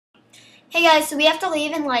Hey guys, so we have to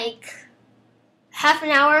leave in like half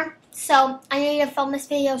an hour, so I need to film this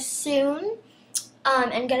video soon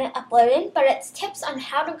and get it uploaded, but it's tips on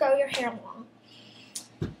how to grow your hair long.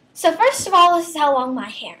 So first of all, this is how long my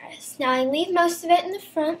hair is. Now I leave most of it in the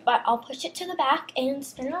front, but I'll push it to the back and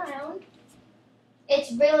spin it around.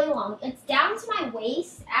 It's really long. It's down to my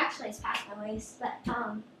waist. Actually, it's past my waist, but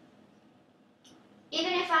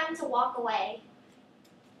even if I'm to walk away,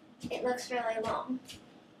 it looks really long.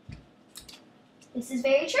 This is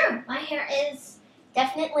very true. My hair is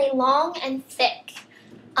definitely long and thick.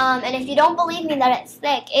 And if you don't believe me that it's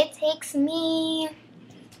thick, it takes me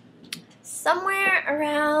somewhere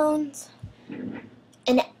around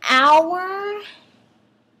an hour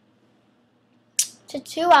to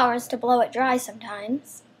 2 hours to blow it dry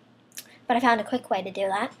sometimes. But I found a quick way to do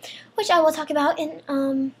that, which I will talk about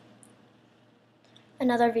in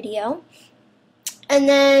another video. And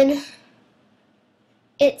then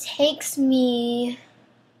it takes me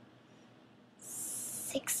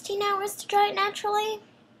 16 hours to dry it naturally.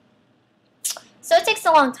 So it takes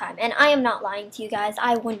a long time, and I am not lying to you guys.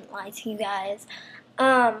 I wouldn't lie to you guys.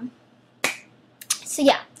 So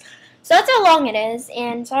yeah. So that's how long it is,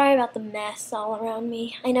 and sorry about the mess all around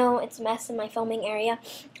me. I know it's a mess in my filming area,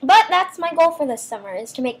 but that's my goal for this summer,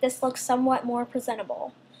 is to make this look somewhat more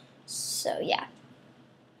presentable. So yeah.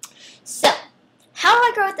 So, how do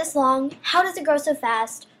I grow it this long? How does it grow so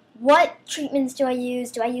fast? What treatments do I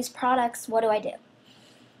use? Do I use products? What do I do?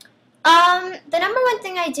 The number one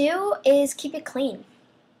thing I do is keep it clean.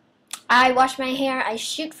 I wash my hair. I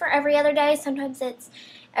shoot for every other day. Sometimes it's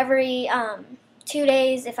every 2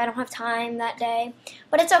 days if I don't have time that day.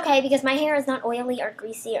 But it's okay because my hair is not oily or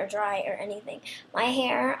greasy or dry or anything. My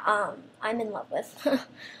hair, I'm in love with.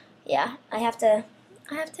 Yeah, I have to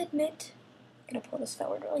admit. I'm going to pull this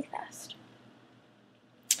forward really fast.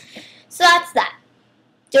 So that's that.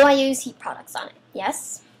 Do I use heat products on it?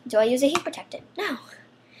 Yes. Do I use a heat protectant? No.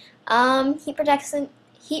 Heat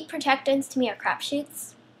protectants to me are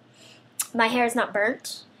crapshoots. My hair is not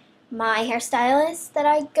burnt. My hairstylist that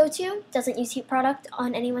I go to doesn't use heat product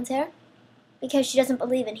on anyone's hair because she doesn't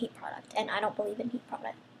believe in heat product, and I don't believe in heat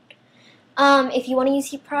product. If you want to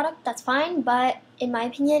use heat product, that's fine, but in my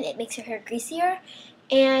opinion, it makes your hair greasier.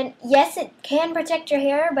 And yes, it can protect your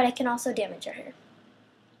hair, but it can also damage your hair.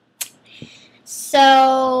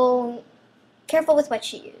 So, careful with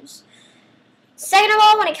what you use. Second of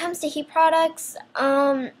all, when it comes to heat products,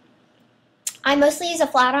 I mostly use a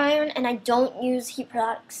flat iron, and I don't use heat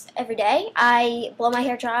products every day. I blow my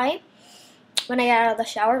hair dry when I get out of the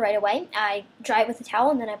shower right away. I dry it with a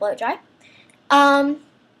towel, and then I blow it dry.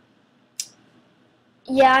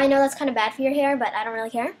 Yeah, I know that's kind of bad for your hair, but I don't really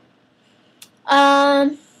care.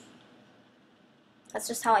 That's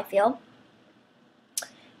just how I feel.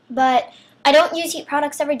 But I don't use heat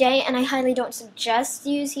products every day, and I highly don't suggest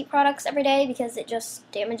use heat products every day because it just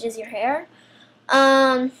damages your hair.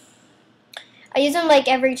 I use them like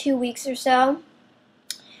every 2 weeks or so,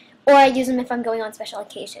 or I use them if I'm going on special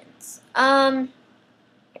occasions.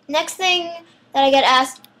 Next thing that I get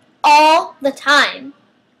asked all the time,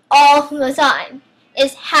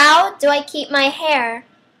 is how do I keep my hair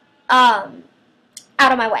out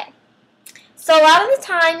of my way? So a lot of the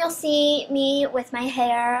time you'll see me with my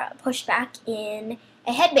hair pushed back in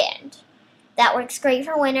a headband. That works great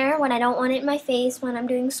for winter when I don't want it in my face when I'm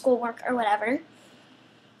doing schoolwork or whatever.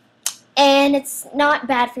 And it's not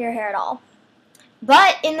bad for your hair at all.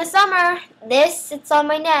 But in the summer, this sits on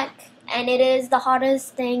my neck, and it is the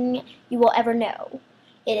hottest thing you will ever know.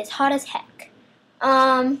 It is hot as heck.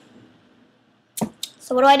 So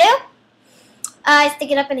what do? I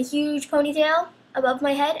stick it up in a huge ponytail above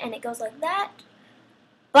my head, and it goes like that.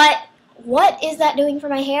 But what is that doing for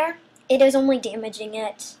my hair? It is only damaging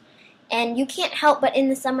it. And you can't help but in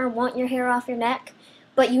the summer want your hair off your neck,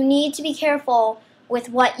 but you need to be careful with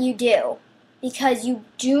what you do because you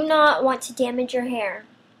do not want to damage your hair.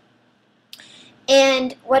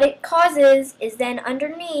 And what it causes is then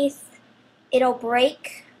underneath it'll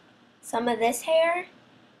break some of this hair,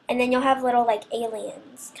 and then you'll have little like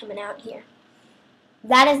aliens coming out here.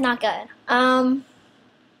 That is not good.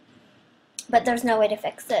 But there's no way to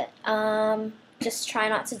fix it. Just try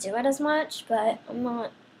not to do it as much, but I'm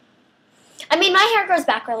not. I mean, my hair grows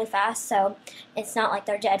back really fast, so it's not like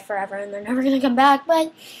they're dead forever and they're never going to come back,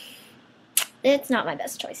 but it's not my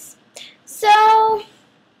best choice. So,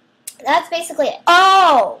 that's basically it.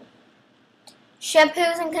 Oh!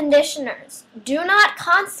 Shampoos and conditioners. Do not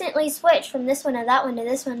constantly switch from this one to that one to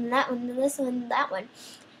this one to that one to this one to that one.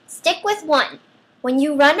 Stick with one. When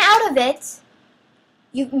you run out of it,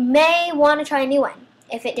 you may want to try a new one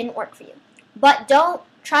if it didn't work for you. But don't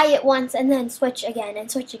try it once and then switch again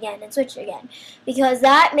and switch again and switch again, because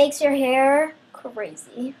that makes your hair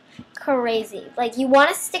crazy. Like, you want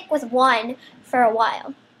to stick with one for a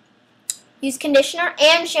while. Use conditioner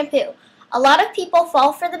and shampoo. A lot of people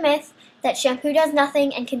fall for the myth that shampoo does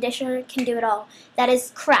nothing and conditioner can do it all. That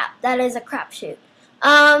is crap. That is a crapshoot.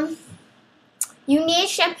 You need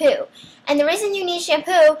shampoo. And the reason you need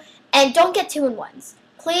shampoo, and don't get 2-in-1s.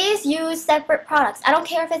 Please use separate products. I don't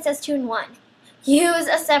care if it says 2-in-1. Use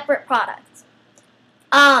a separate product.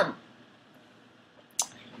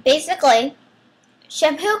 Basically,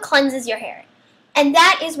 shampoo cleanses your hair. And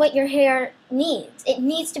that is what your hair needs. It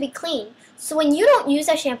needs to be clean. So when you don't use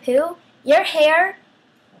a shampoo, your hair,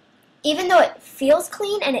 even though it feels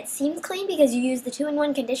clean and it seems clean because you use the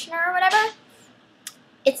 2-in-1 conditioner or whatever,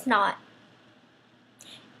 it's not.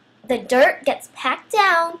 The dirt gets packed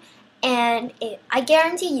down, and I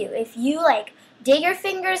guarantee you, if you like dig your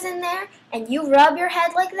fingers in there and you rub your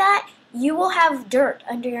head like that, you will have dirt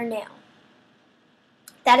under your nail.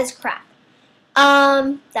 That is crap.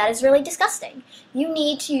 That is really disgusting. You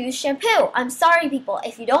need to use shampoo. I'm sorry, people.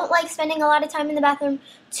 If you don't like spending a lot of time in the bathroom,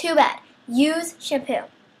 too bad. Use shampoo.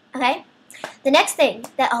 Okay? The next thing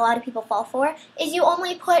that a lot of people fall for is you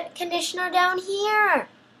only put conditioner down here.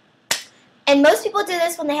 And most people do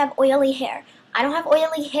this when they have oily hair. I don't have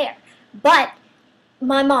oily hair, but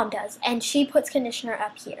my mom does, and she puts conditioner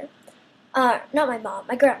up here. Not my mom,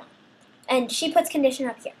 my grandma. And she puts conditioner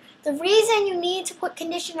up here. The reason you need to put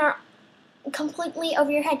conditioner completely over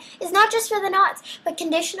your head is not just for the knots, but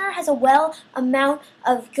conditioner has a well amount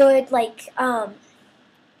of good, like,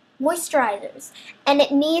 moisturizers, and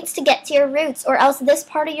it needs to get to your roots, or else this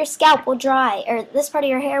part of your scalp will dry, or this part of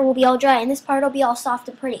your hair will be all dry, and this part will be all soft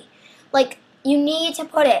and pretty. Like, you need to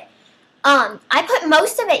put it. I put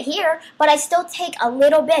most of it here, but I still take a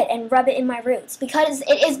little bit and rub it in my roots because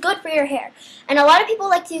it is good for your hair. And a lot of people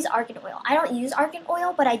like to use argan oil. I don't use argan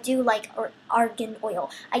oil, but I do like argan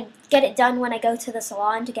oil. I get it done when I go to the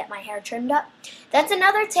salon to get my hair trimmed up. That's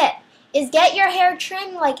another tip, is get your hair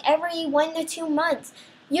trimmed like every 1 to 2 months.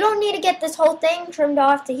 You don't need to get this whole thing trimmed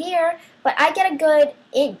off to here, but I get a good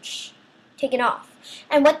inch taken off.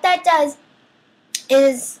 And what that does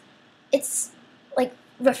is it's like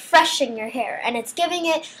refreshing your hair, and it's giving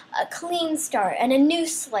it a clean start and a new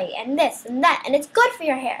slate and this and that, and it's good for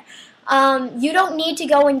your hair. You don't need to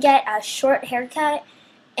go and get a short haircut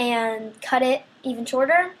and cut it even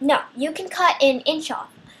shorter. No, you can cut an inch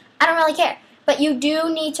off. I don't really care, but you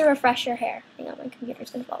do need to refresh your hair. Hang on, my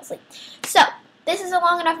computer's gonna fall asleep. So this is a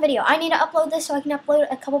long enough video. I need to upload this so I can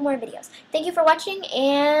upload a couple more videos. Thank you for watching,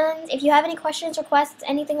 and if you have any questions, requests,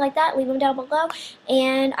 anything like that, leave them down below,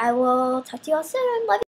 and I will talk to you all soon. Love you.